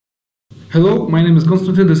Hello, my name is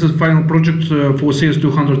Konstnatin. This is final project for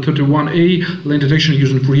CS231A lane detection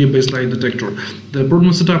using Fourier-based line detector. The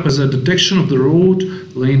problem setup is a detection of the road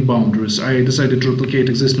lane boundaries. I decided to replicate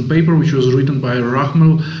existing paper which was written by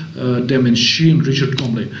Rahmdel, and Richard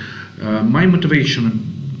Comley. My motivation,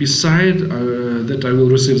 beside that I will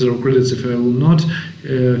receive 0 credits if I will not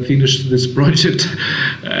finish this project,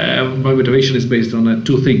 my motivation is based on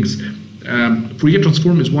 2 things. Fourier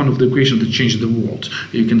transform is one of the equations that changed the world.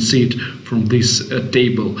 You can see it from this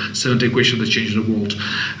table, 70 equations that changed the world.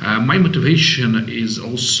 My motivation is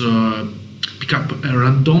also pick up a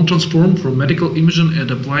random transform from medical imaging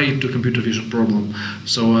and apply it to computer vision problem.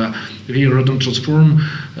 So via random transform,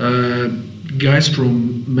 guys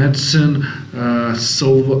from medicine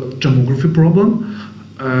solve tomography problem,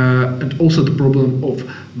 and also the problem of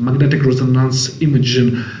magnetic resonance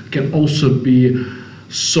imaging can also be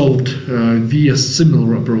solved via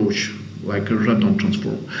similar approach like a random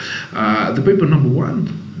transform. The paper number 1,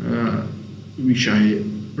 which I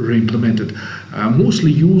re-implemented,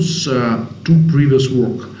 mostly use 2 previous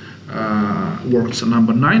works,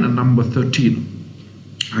 number 9 and number 13.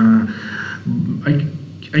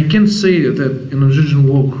 I can say that in original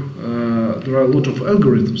work there are a lot of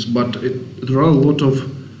algorithms, but there are a lot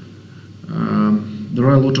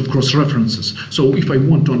of cross-references. So if I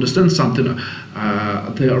want to understand something,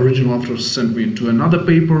 the original author sent me to another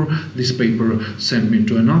paper, this paper sent me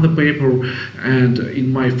to another paper, and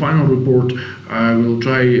in my final report I will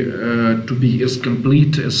try to be as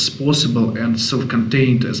complete as possible and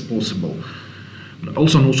self-contained as possible.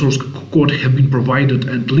 Also, no source code have been provided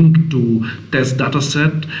and linked to test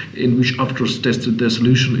dataset in which authors tested the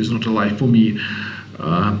solution is not alive for me.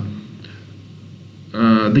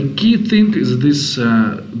 The key thing is this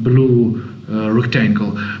blue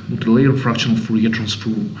rectangle, multi-layer fractional Fourier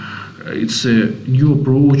transform. It's a new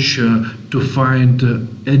approach to find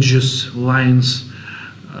edges, lines.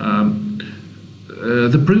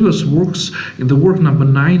 The previous works, in the work number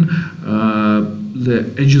 9, the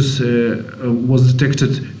edges was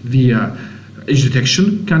detected via edge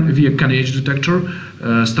detection, via canny edge detector,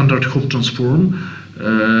 standard Hopf transform,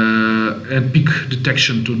 and peak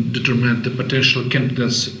detection to determine the potential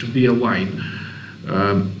candidates to be a line.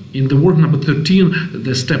 In the work number 13,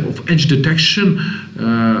 the step of edge detection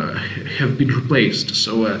have been replaced.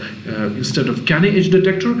 So instead of canny edge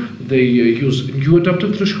detector, they use new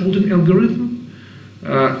adaptive thresholding algorithm.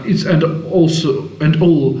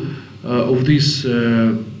 All of this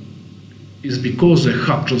is because the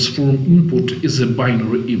Hopf transform input is a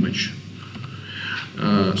binary image.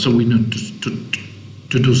 So we need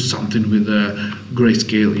to do something with a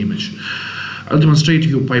grayscale image. I'll demonstrate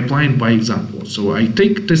you pipeline by example. So I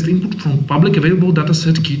take test input from public available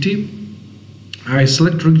dataset Kitty. I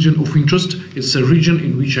select region of interest. It's a region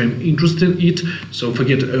in which I'm interested in it. So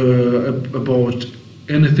forget about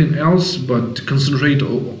anything else, but concentrate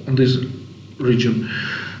on this region.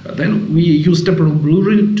 Then we use temporal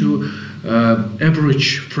blurring to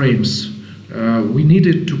average frames. We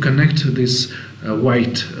needed to connect these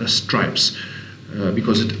white stripes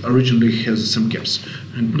because it originally has some gaps.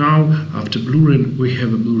 And now, after blurring, we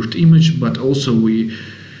have a blurred image, but also we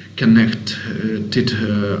connected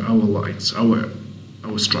our lines, our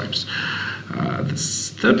stripes. The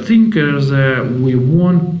third thing is we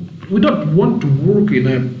don't want to work in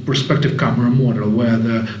a perspective camera model where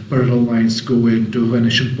the parallel lines go into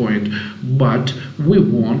vanishing point, but we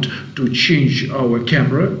want to change our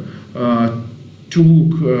camera to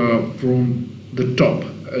look from the top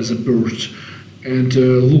as a bird and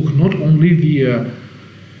look not only via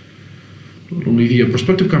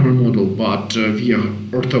perspective camera model, but via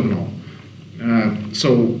orthogonal.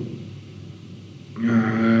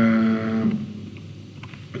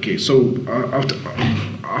 Okay, so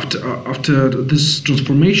after this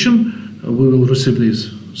transformation, we will receive this.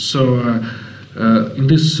 So in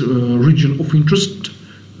this region of interest,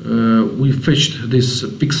 we fetched these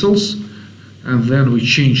pixels, and then we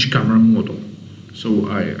change camera model. So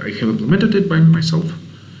I have implemented it by myself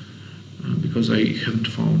because I haven't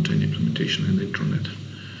found any implementation in the internet.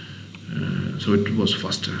 So it was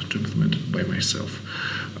faster to implement it by myself.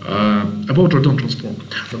 About radon transform.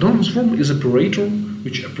 Radon transform is an operator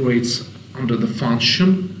which operates under the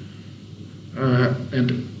function,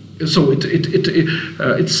 and so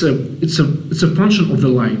it's a function of the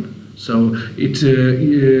line. So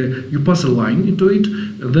you pass a line into it,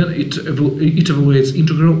 and then it evaluates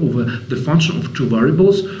integral over the function of 2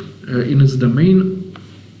 variables in its domain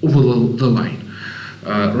over the line.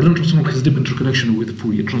 Radon transform has deep interconnection with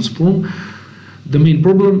Fourier transform. The main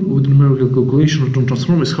problem with numerical calculation of radon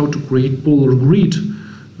transform is how to create polar grid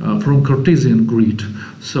from Cartesian grid.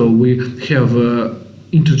 So we have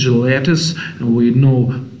integer lattice, and we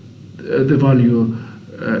know the value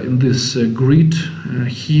in this grid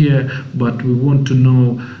here, but we want to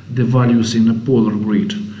know the values in a polar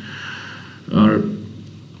grid.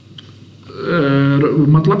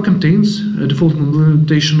 MATLAB contains a default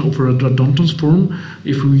implementation of a radon transform.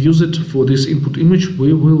 If we use it for this input image,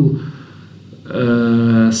 we will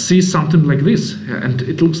see something like this, and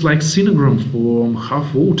it looks like sinogram from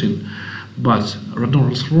half-voting. But radon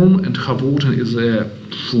transform and half-voting is,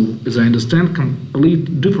 as I understand, completely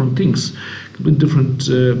different things,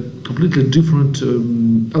 completely different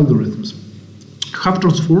algorithms. Half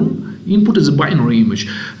transform input is a binary image.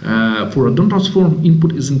 For radon transform,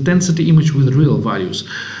 input is intensity image with real values.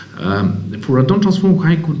 For radon transform,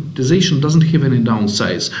 high quantization doesn't have any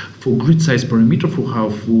downsides. For grid size parameter for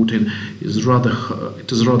half-voting, it is rather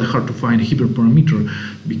hard to find a hyperparameter,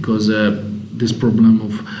 because this problem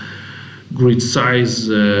of grid size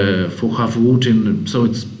for half-voting, so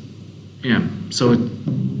it's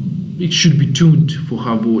it should be tuned for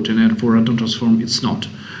half-voting, and for radon transform it's not.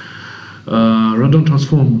 Via radon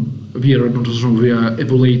transform, we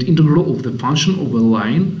evaluate integral of the function of a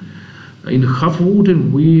line. In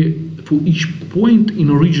half-voting, we, for each point in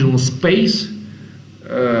original space,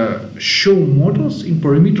 show models in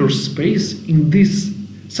parameter space in this,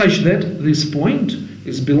 such that this point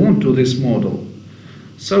is belong to this model.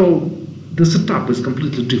 So the setup is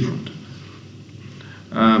completely different.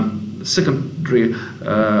 Secondary,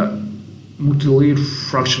 multi-layer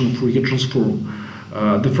fractional Fourier transform.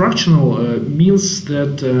 The fractional means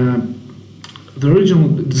that the original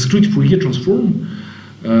discrete Fourier transform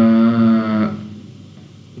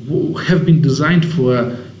have been designed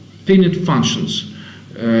for finite functions.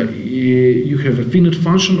 You have a finite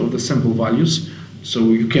function of the sample values,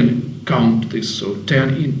 so you can count this, so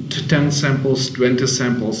 10 samples, 20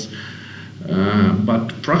 samples.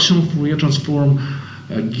 But fractional Fourier transform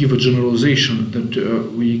give a generalization that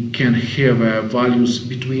we can have values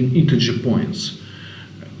between integer points.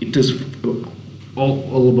 It is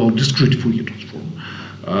all about discrete Fourier transform.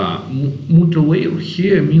 Multi-layer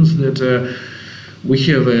here means that we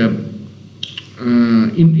have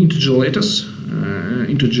an integer lattice,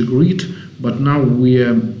 integer grid, but now we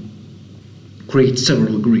create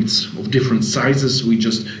several grids of different sizes. We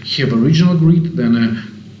just have original grid, then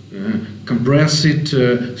compress it,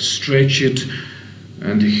 stretch it,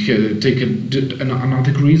 and take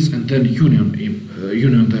another grid, and then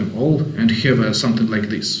union them all, and have something like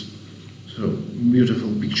this. So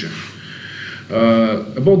beautiful picture.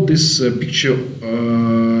 About this picture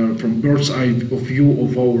from bird's eye view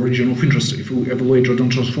of our region of interest, if we evaluate radon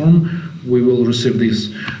transform, we will receive this.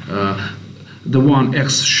 The one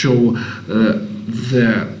x show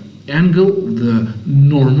the angle, the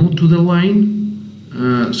normal to the line.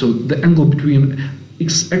 So the angle between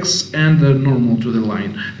xx and the normal to the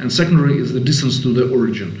line, and secondary is the distance to the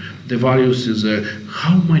origin. The values is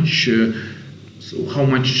how much,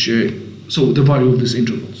 so the value of this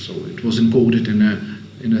interval. So it was encoded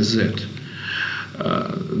in a z.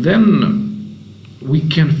 Then we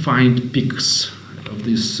can find peaks of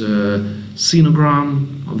this sinogram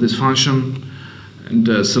of this function and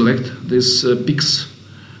select these peaks.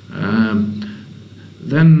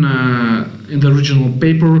 Then in the original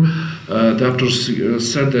paper, the authors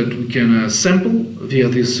said that we can sample via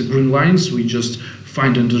these green lines. We just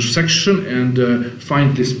find an intersection and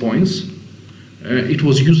find these points. It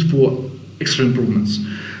was used for extra improvements.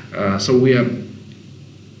 So we are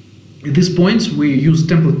at these points we use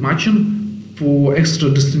template matching for extra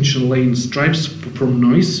distinction lane stripes from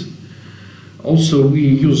noise. Also we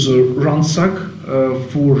use ransack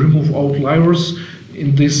for remove outliers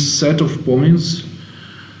in this set of points.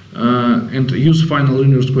 And use final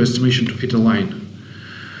linear square estimation to fit a line.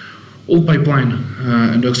 All pipeline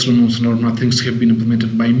and extra nodes and normal things have been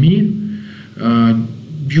implemented by me.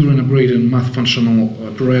 During upgrading math functional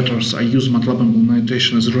operators, I use MATLAB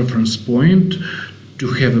implementation as a reference point to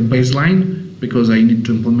have a baseline, because I need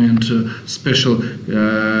to implement a special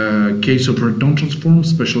case of radon transform,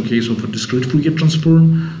 special case of a discrete Fourier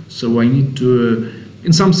transform. So I need to,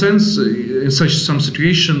 in some sense, in some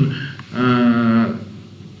situation,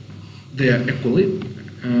 they are equally.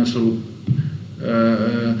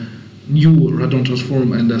 New radon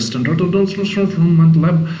transform and a standard radon transform from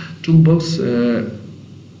MATLAB toolbox.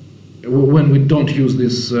 When we don't use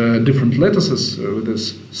these different lattices with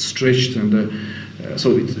this stretched and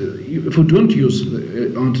so if we don't use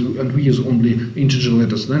and we use only integer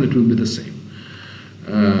lattice, then it will be the same.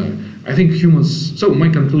 I think humans, so my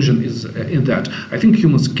conclusion is in that I think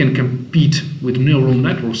humans can compete with neural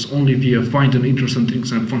networks only via finding interesting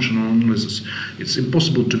things and functional analysis. It's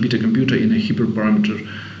impossible to beat a computer in a hyperparameter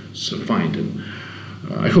finding.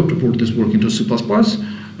 I hope to port this work into C++.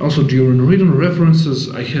 Also, during reading references,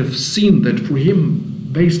 I have seen that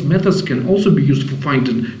Fourier-based methods can also be used for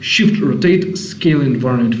finding shift, rotate, scale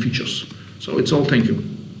invariant features. So it's all. Thank you.